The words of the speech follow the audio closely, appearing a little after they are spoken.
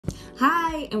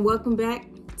Hi, and welcome back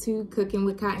to Cooking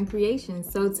with Cotton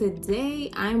Creations. So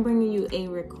today I'm bringing you a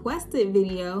requested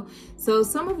video. So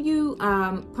some of you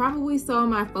probably saw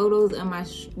my photos of my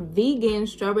vegan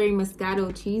strawberry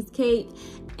Moscato cheesecake,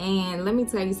 and let me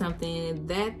tell you something,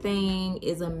 that thing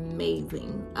is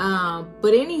amazing.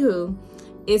 But anywho,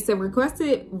 it's a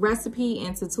requested recipe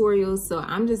and tutorial, so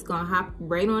I'm just gonna hop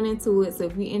right on into it. So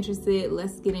if you're interested,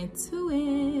 let's get into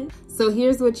it. So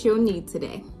here's what you'll need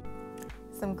today.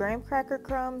 Some graham cracker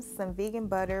crumbs, some vegan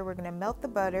butter. We're gonna melt the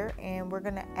butter and we're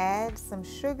gonna add some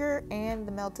sugar and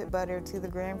the melted butter to the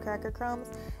graham cracker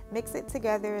crumbs, mix it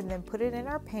together and then put it in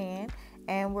our pan,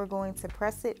 and we're going to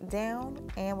press it down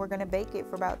and we're gonna bake it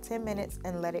for about 10 minutes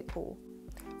and let it cool.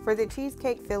 For the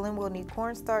cheesecake filling, we'll need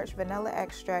cornstarch, vanilla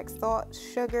extract, salt,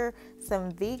 sugar, some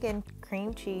vegan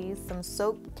cream cheese, some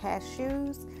soaked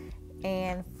cashews,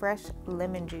 and fresh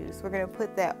lemon juice. We're going to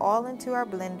put that all into our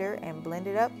blender and blend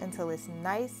it up until it's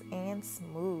nice and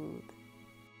smooth.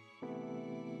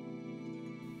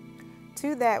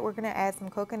 To that, we're going to add some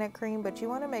coconut cream, but you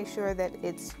want to make sure that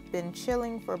it's been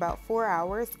chilling for about 4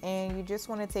 hours, and you just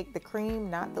want to take the cream,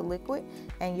 not the liquid,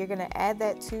 and you're going to add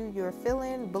that to your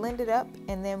filling, blend it up,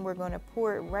 and then we're going to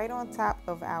pour it right on top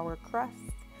of our crust,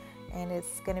 and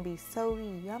it's going to be so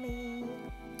yummy.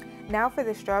 Now for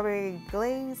the strawberry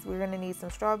glaze, we're going to need some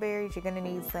strawberries. You're going to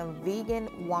need some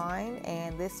vegan wine,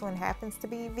 and this one happens to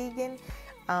be vegan.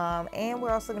 And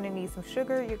we're also going to need some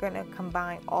sugar. You're going to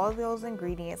combine all those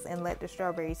ingredients and let the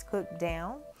strawberries cook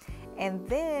down. And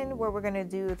then what we're going to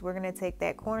do is we're going to take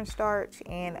that cornstarch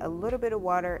and a little bit of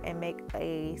water and make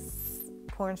a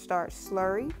cornstarch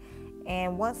slurry.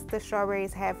 And once the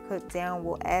strawberries have cooked down,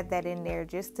 we'll add that in there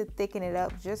just to thicken it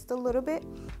up just a little bit.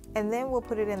 And then we'll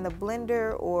put it in the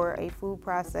blender or a food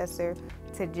processor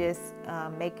to just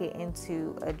make it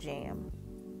into a jam.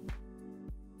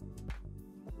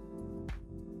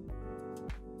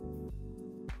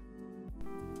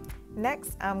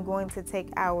 Next, I'm going to take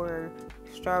our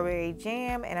strawberry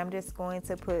jam and I'm just going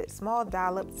to put small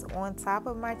dollops on top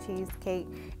of my cheesecake,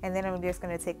 and then I'm just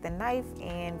going to take the knife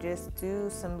and just do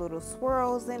some little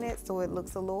swirls in it so it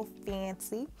looks a little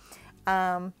fancy.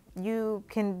 You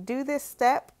can do this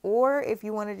step, or if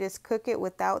you want to just cook it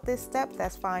without this step,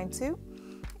 that's fine too,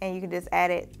 and you can just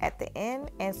add it at the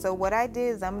end. And so what I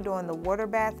did is I'm doing the water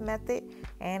bath method,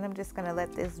 and I'm just going to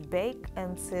let this bake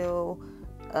until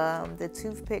the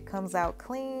toothpick comes out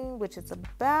clean, which is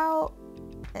about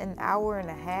an hour and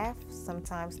a half,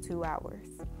 sometimes 2 hours,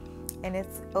 and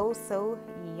it's oh so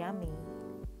yummy.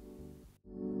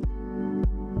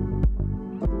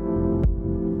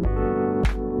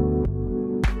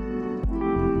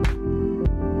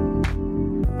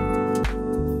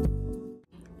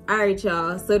 All right,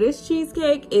 y'all, so this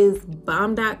cheesecake is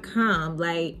bomb.com.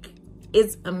 Like,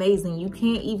 it's amazing. You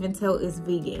can't even tell it's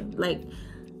vegan. Like,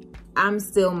 I'm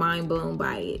still mind blown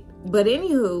by it. But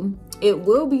anywho, it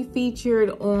will be featured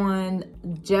on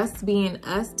Just Being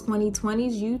Us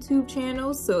 2020's YouTube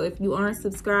channel. So if you aren't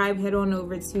subscribed, head on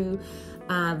over to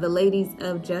the ladies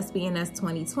of Just Being Us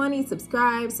 2020,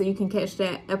 subscribe so you can catch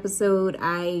that episode.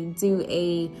 I do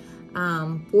a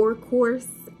 4-course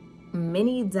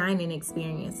mini dining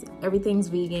experience. Everything's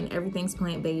vegan, everything's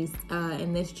plant-based,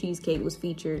 and this cheesecake was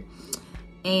featured.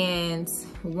 And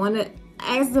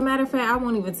as a matter of fact, I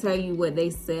won't even tell you what they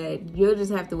said. You'll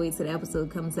just have to wait till the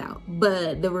episode comes out.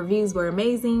 But the reviews were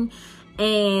amazing.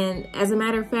 And as a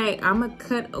matter of fact, I'm going to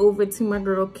cut over to my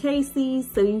girl Casey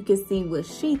so you can see what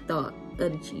she thought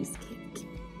of the cheesecake.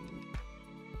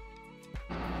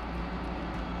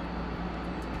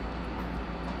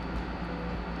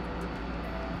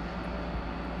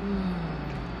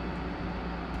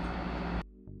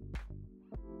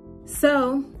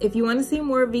 So if you want to see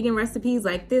more vegan recipes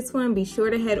like this one, be sure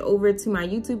to head over to my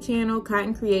YouTube channel,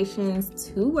 Cotton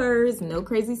Creations, 2 words, no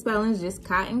crazy spellings, just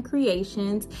Cotton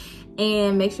Creations.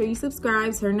 And make sure you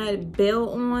subscribe, turn that bell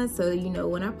on so you know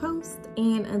when I post.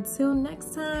 And until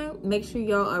next time, make sure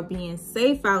y'all are being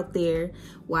safe out there.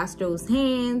 Wash those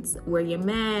hands, wear your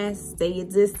mask, stay your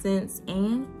distance,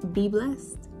 and be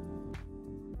blessed.